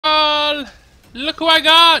Look who I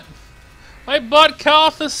got! I bought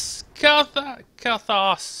Kael'Thas.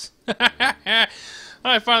 Kael'Thas.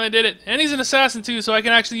 I finally did it. And he's an assassin too, so I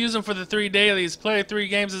can actually use him for the 3 dailies. Play 3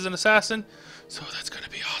 games as an assassin. So that's gonna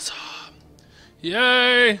be awesome.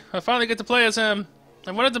 Yay! I finally get to play as him.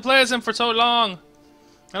 I wanted to play as him for so long.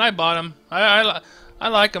 And I bought him. I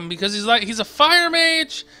like him because he's a fire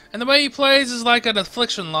mage, and the way he plays is like an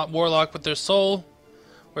affliction warlock with their soul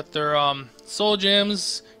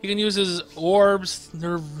gems. You can use his orbs,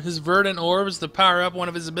 his verdant orbs, to power up one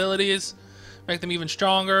of his abilities, make them even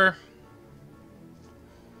stronger.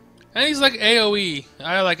 And he's like AoE.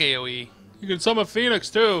 I like AoE. You can summon Phoenix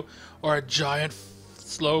too, or a giant,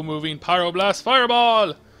 slow-moving pyroblast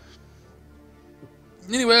fireball.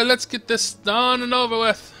 Anyway, let's get this done and over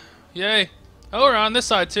with. Yay! Oh, we're on this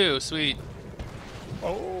side too. Sweet.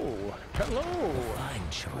 Oh, hello. Fine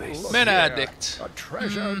choice. Meta addict. A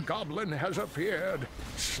treasure goblin has appeared.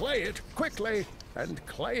 Slay it quickly and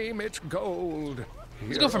claim its gold.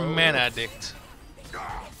 Let's go for mana addict.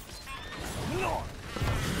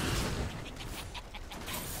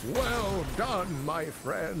 Well done, my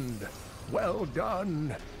friend. Well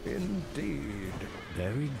done, indeed.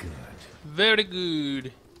 Very good. Very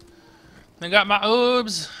good. I got my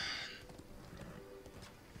orbs.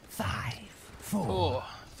 5, 4, 4,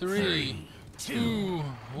 3, 2,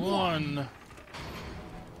 1.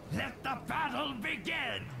 Let the battle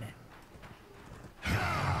begin.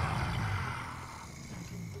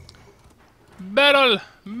 Battle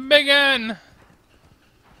begin.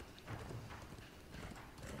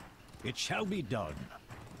 It shall be done.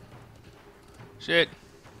 Shit.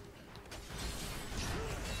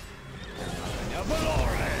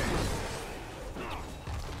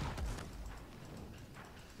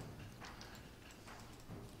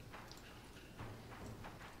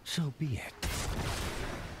 So be it.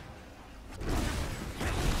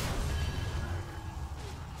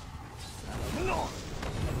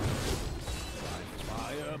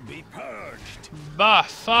 Fire be purged. By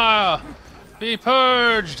fire, be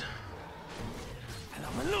purged.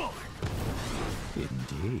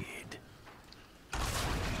 Indeed.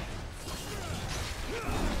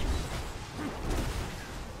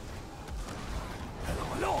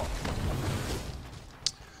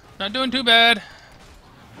 Not doing too bad.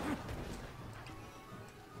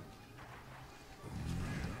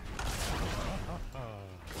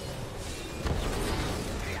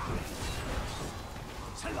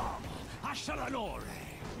 Salam. Asharanore.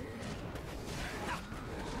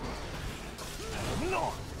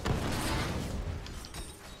 No.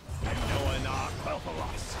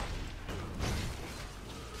 Kael'Thas.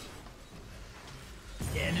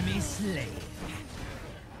 Enemy slain.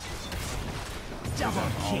 Double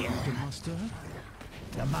kill. Master.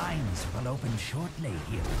 The mines will open shortly,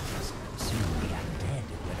 heroes. Soon the undead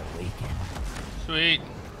will awaken. Sweet.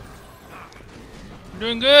 I'm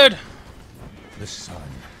doing good. The sun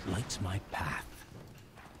lights my path.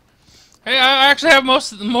 Hey, I actually have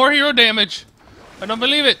more hero damage. I don't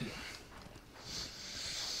believe it.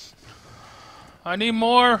 I need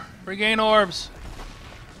more regain orbs.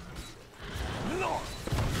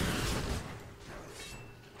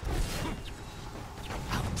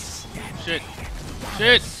 Shit.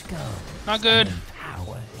 Shit. Not good.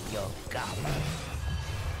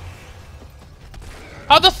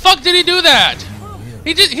 How the fuck did he do that?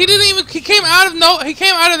 He came out of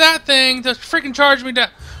that thing to freaking charge me down.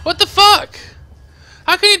 What the fuck?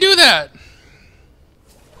 How can you do that?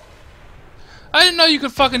 I didn't know you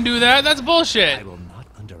could fucking do that. That's bullshit. I will not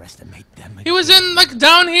underestimate them. He was in like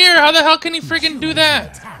down here. How the hell can he freaking do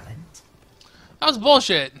that? That was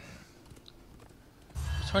bullshit.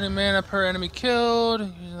 20 mana per enemy killed.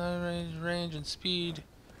 Range and speed.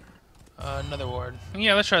 Another ward.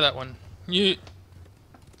 Yeah, let's try that one.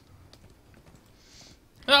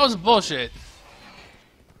 That was bullshit.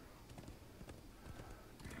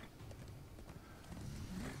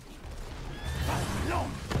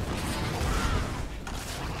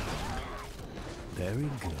 Very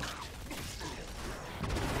good.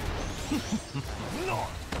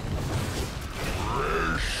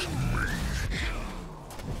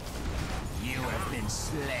 You have been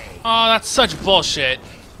slain. Oh, that's such bullshit.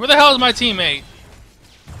 Where the hell is my teammate?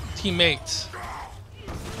 Teammates.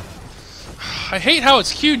 I hate how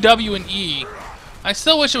it's Q, W, and E. I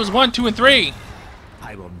still wish it was 1, 2, and 3.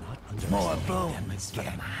 I will not underestimate them for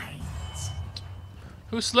the mines.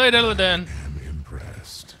 Who slayed Illidan? I'm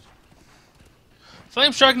impressed.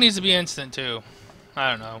 Flame Strike needs to be instant too.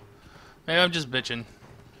 I don't know. Maybe I'm just bitching.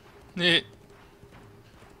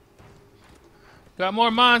 Got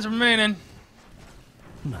more mines remaining.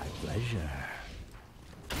 My pleasure.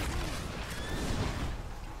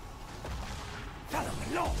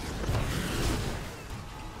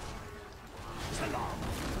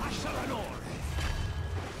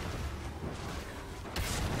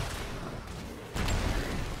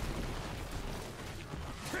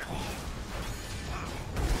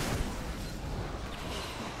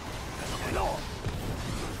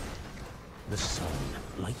 The sun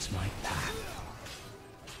lights my path.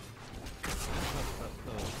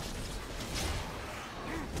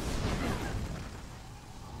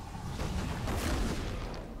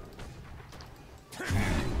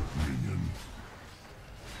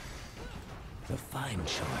 The fine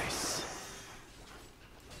choice.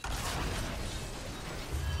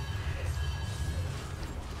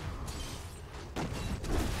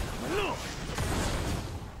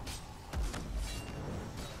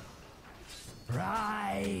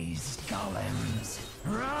 Rise, golems!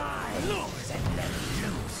 Rise and let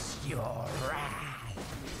loose your wrath!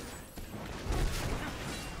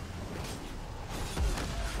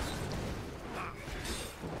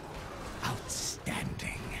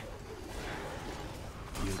 Outstanding!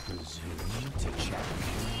 You presume to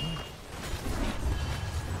challenge me?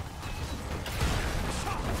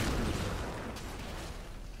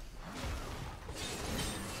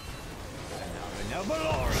 Now,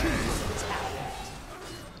 Valor!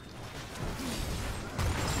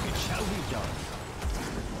 It shall be done.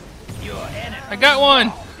 Your enemy. I got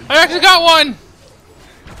one. I actually got one.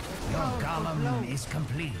 Your golem is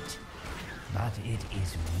complete, but it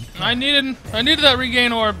is weak. I needed that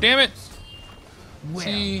regain orb. Damn it. Well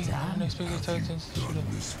See, done. unexpected titans. Done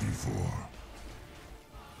this before.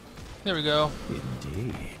 There we go.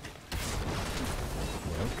 Indeed.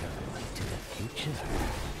 Welcome to the future.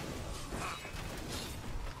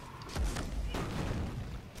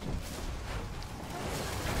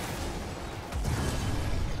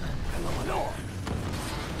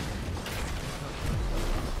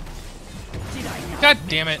 Did I not God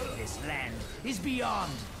damn it. This land is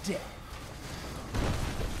beyond death.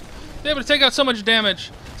 They're able to take out so much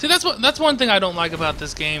damage. See, that's one thing I don't like about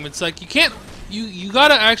this game. It's like you can't you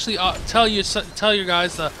gotta actually tell your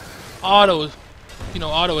guys the auto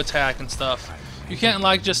attack and stuff. You can't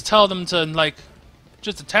like just tell them to like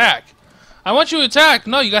just attack. I want you to attack.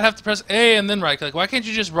 No, you gotta have to press A and then right click. Why can't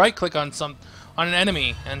you just right click on an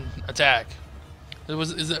enemy and attack?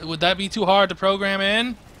 Would that be too hard to program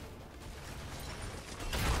in?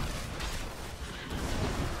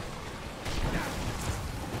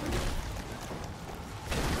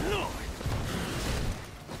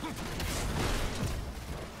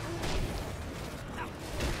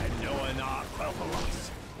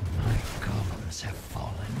 My golems have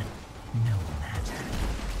fallen. No matter.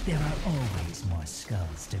 There are always more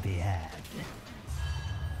skulls to be had.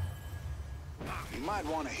 You might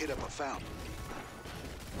want to hit up a fountain.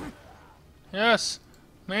 Yes,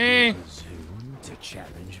 me. Presume to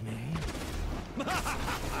challenge me?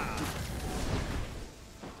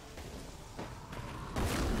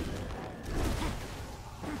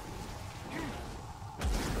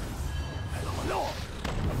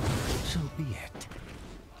 So be it.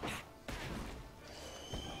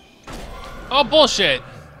 Oh, bullshit.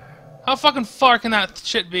 How fucking far can that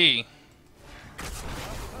shit be?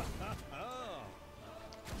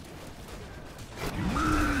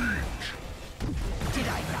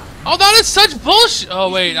 Oh, that is such bullshit.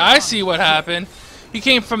 Oh, wait, I see what happened. He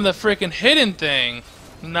came from the freaking hidden thing,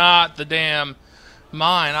 not the damn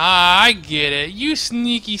mine. I get it. You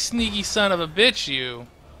sneaky, sneaky son of a bitch, you.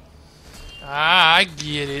 I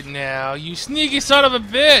get it now. You sneaky son of a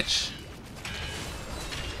bitch.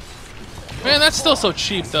 Man, that's still so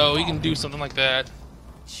cheap, though. He can do something like that.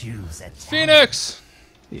 Choose a Phoenix!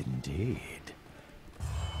 Indeed.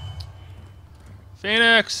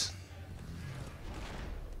 Phoenix!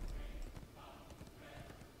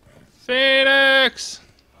 Phoenix!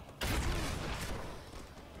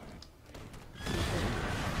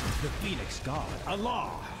 The Phoenix God,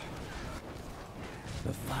 Allah.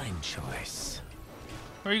 The fine choice.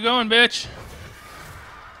 Where you going, bitch?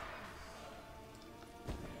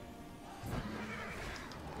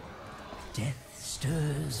 Death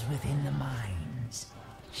stirs within the mines.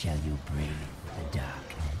 Shall you brave the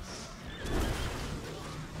darkness?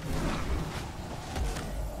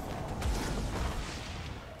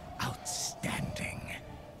 Outstanding.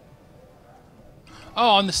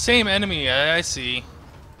 Oh, on the same enemy. I see.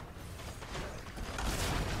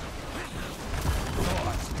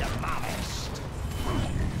 Force demolished.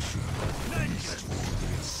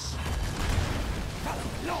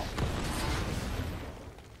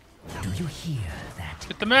 Do you hear that?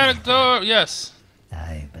 Get the man at door. Yes.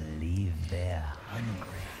 I believe they're hungry.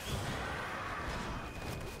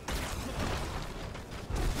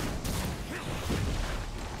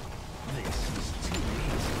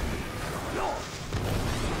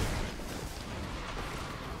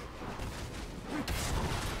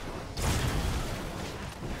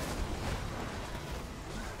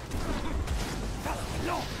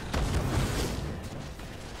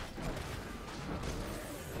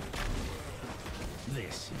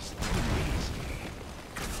 This is too easy.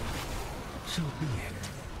 So be it.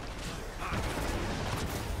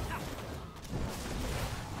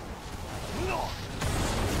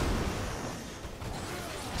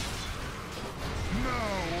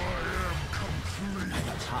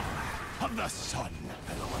 The power of the sun.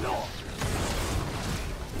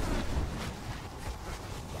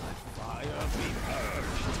 By fire be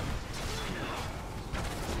purged.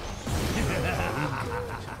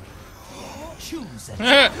 Choose it.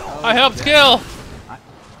 I helped kill.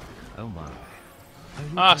 Oh my.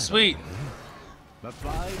 Ah, sweet. The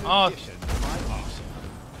fine Oh. addition to my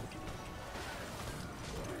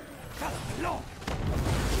arsenal.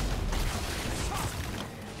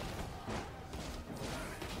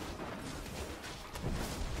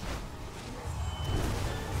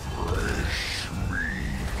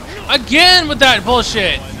 Again with that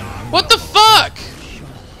bullshit. What the fuck?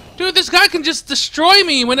 Dude, this guy can just destroy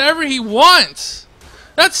me whenever he wants.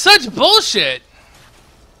 That's such bullshit.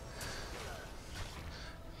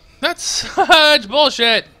 That's such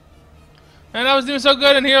bullshit. And I was doing so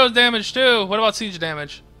good in heroes damage too. What about siege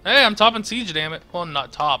damage? Hey, I'm topping siege damage. Well,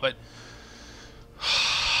 not top, but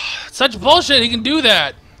such bullshit. He can do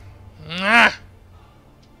that.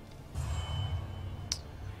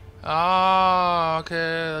 Ah,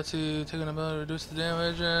 okay. Let's see. Taking ability to reduce the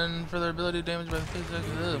damage and further ability damage by the physics.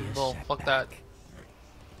 Bull. Fuck that.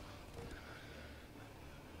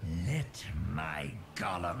 Let my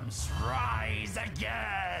golems rise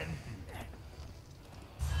again.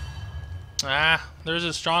 Ah, there's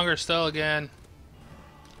a stronger still again.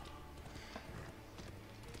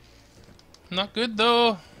 Not good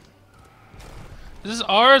though. Is this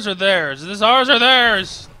ours or theirs? Is this ours or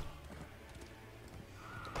theirs?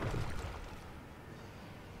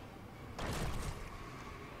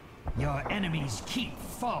 Your enemy's keep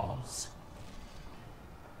falls.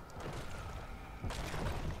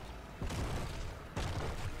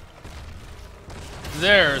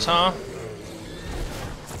 Theirs, huh?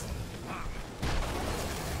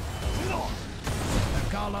 The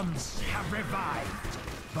golems have revived.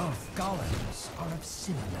 Both golems are of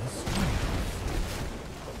similar strength.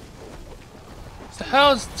 What the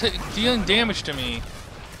hell is dealing damage to me?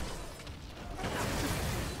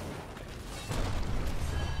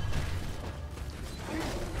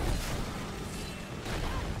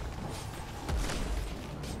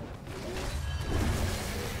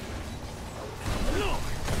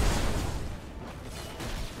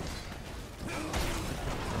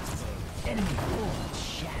 Enemy horde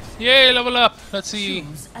shattered. Yay, level up. Let's see.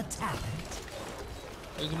 Choose a talent.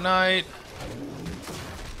 Ignite.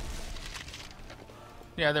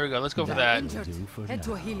 Yeah, there we go. Let's go for that. Injured. Head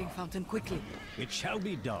to a healing fountain quickly. It shall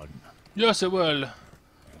be done. Yes, it will.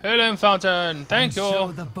 Healing fountain. Thank you.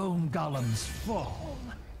 So the bone golems fall.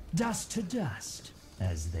 Dust to dust,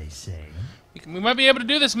 as they say. We might be able to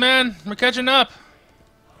do this, man. We're catching up.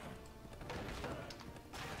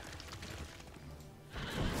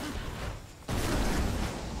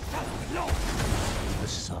 The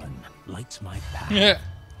sun lights my path. Yeah.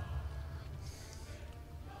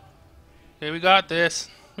 Okay, we got this.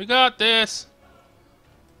 We got this.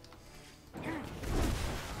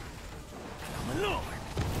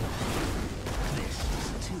 This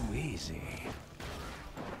is too easy.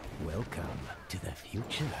 Welcome to the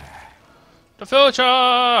future. The future.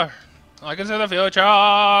 I can see the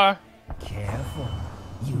future. Careful,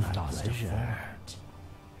 you've lost a fort.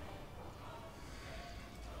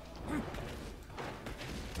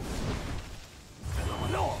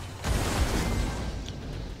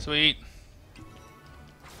 Sweet.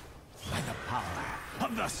 By the power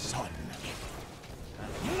of the sun.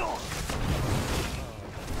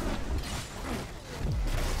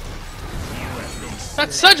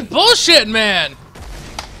 That's such bullshit, man.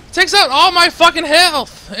 Takes out all my fucking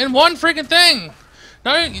health in one freaking thing.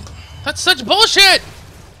 No, that's such bullshit.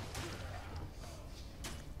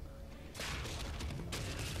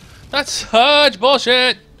 That's such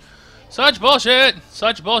bullshit. Such bullshit.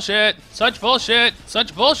 Such bullshit. Such bullshit.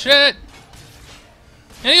 Such bullshit.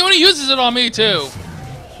 And he only uses it on me too.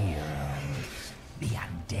 Heroes, the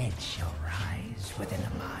undead shall rise within a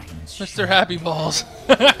mind's Mr. Happy Balls.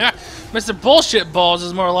 Mr. Bullshit Balls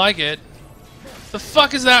is more like it. The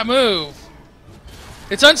fuck is that move?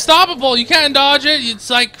 It's unstoppable. You can't dodge it. It's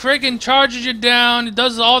like freaking charges you down. It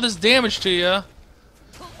does all this damage to you.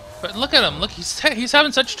 But look at him. Look, he's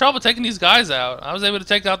having such trouble taking these guys out. I was able to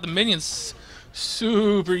take out the minions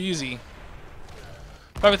super easy.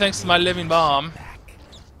 Probably thanks to my living bomb.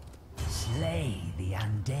 Slay the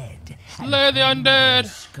undead. Slay the undead.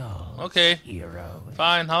 Skull. Okay. Heroes.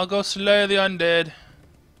 Fine, I'll go slay the undead.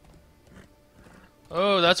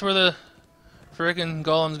 Oh, that's where the frickin'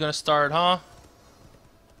 golem's gonna start, huh?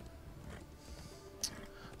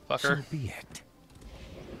 Fucker. So be it.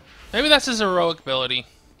 Maybe that's his heroic ability.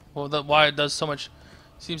 Well, why it does so much.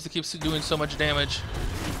 Seems to keep doing so much damage.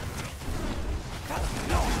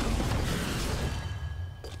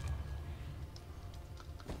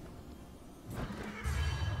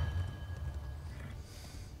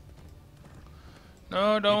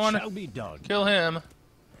 No, don't want Shall be done. to kill him.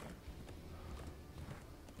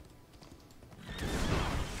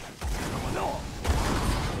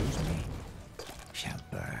 Those men shall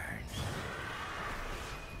burn.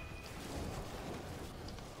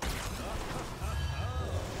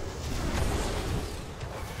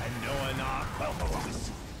 And knowing our Kael'Thas.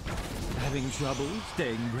 Having trouble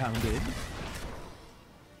staying grounded?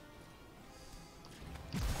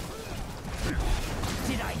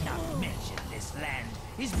 Did I not mention this land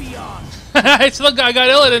is beyond? It's the guy got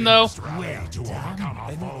Illidan though. Well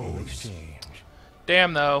done.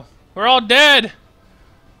 Damn though. We're all dead.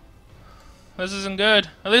 This isn't good.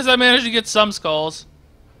 At least I managed to get some skulls.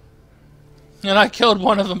 And I killed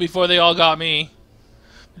one of them before they all got me.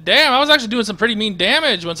 Damn, I was actually doing some pretty mean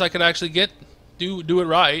damage once I could actually do it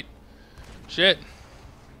right. Shit.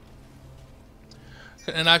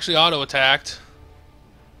 And actually auto attacked.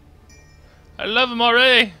 I love him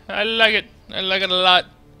already. I like it. I like it a lot.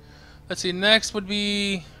 Let's see. Next would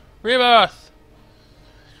be Rebirth.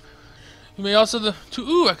 You may also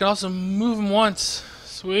ooh, I can also move him once.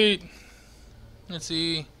 Sweet. Let's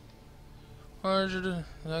see.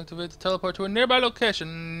 Activate the teleport to a nearby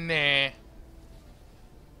location. Nah.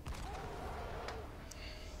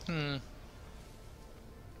 I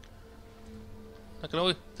can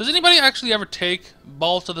always. Does anybody actually ever take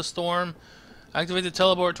Ball to the Storm? Activate the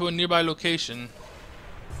teleport to a nearby location.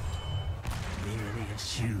 Merely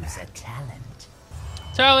choose a talent.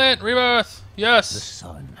 Talent, Rebirth. The Yes.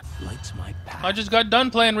 sun lights my path. I just got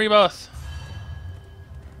done playing Rebirth.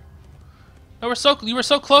 Oh, you were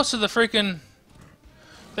so close to the freaking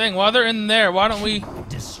thing. While they're in there, why don't we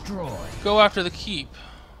Destroy. go after the keep?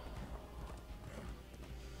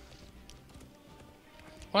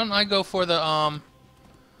 Why don't I go for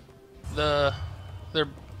their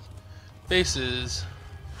bases?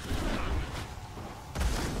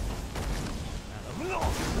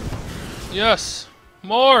 Yes.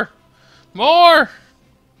 More. More.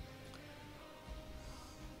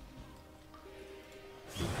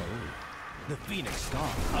 The Phoenix Star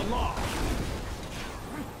aloft.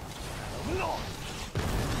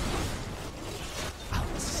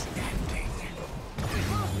 Outstanding.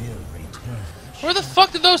 We will return. Where the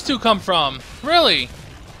fuck did those two come from? Really?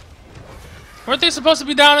 Weren't they supposed to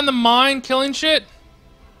be down in the mine killing shit?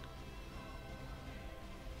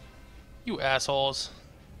 You assholes.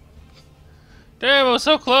 Damn, it was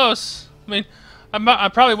so close. I mean, I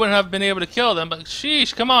probably wouldn't have been able to kill them, but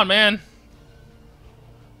sheesh, come on, man.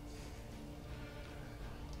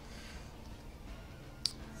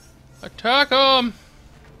 Attack them!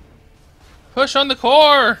 Push on the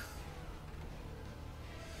core!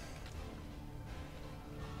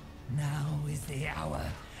 Now is the hour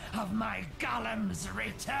of my golem's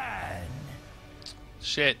return.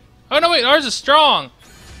 Shit. Oh no, wait, ours is strong!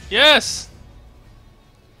 Yes!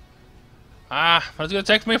 Ah, but it's gonna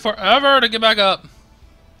take me forever to get back up.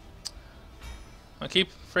 I keep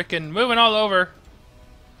freaking moving all over.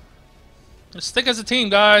 Let's stick as a team,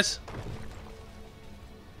 guys.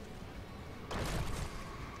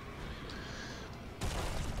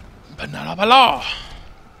 Banana bala.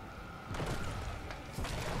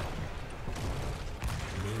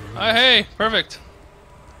 Ah, hey, perfect.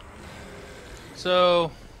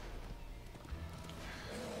 So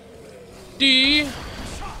D,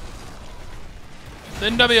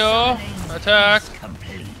 then W, attack.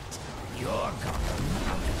 Complete. Your golem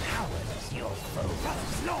outpowers your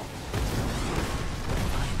foes. No.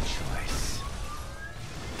 My choice.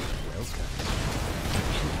 Welcome.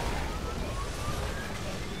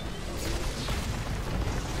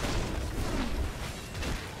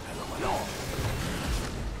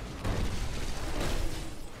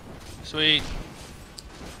 Sweet.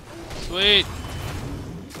 Sweet.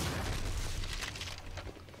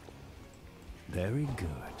 Very good.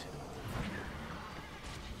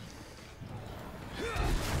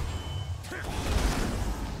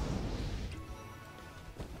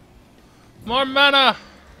 More mana.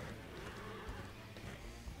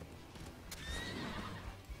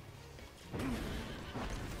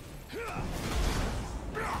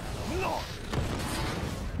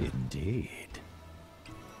 Indeed.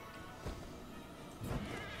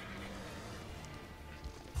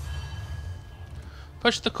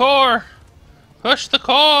 Push the core! Push the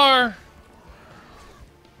core!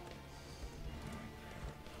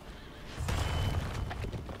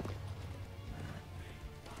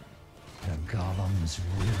 The golems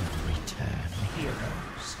will return,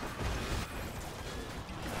 heroes.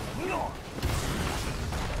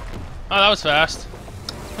 Oh, that was fast.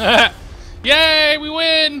 Yay, we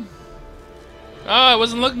win! Oh, it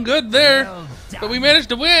wasn't looking good there, Well but we done. managed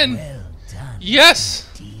to win. Well done. Yes!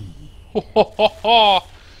 indeed.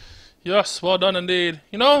 Yes, well done indeed.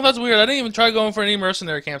 You know, that's weird. I didn't even try going for any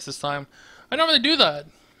mercenary camps this time. I normally do that.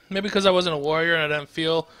 Maybe because I wasn't a warrior and I didn't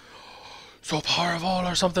feel so powerful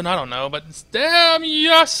or something. I don't know. But damn,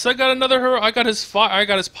 yes! I got another hero. I got his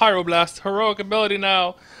pyroblast heroic ability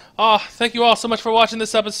now. Ah, thank you all so much for watching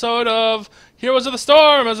this episode of Heroes of the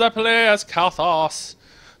Storm as I play as Kael'Thas.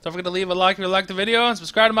 Don't forget to leave a like if you liked the video and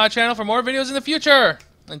subscribe to my channel for more videos in the future.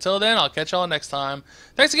 Until then, I'll catch y'all next time.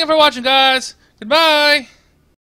 Thanks again for watching, guys. Goodbye!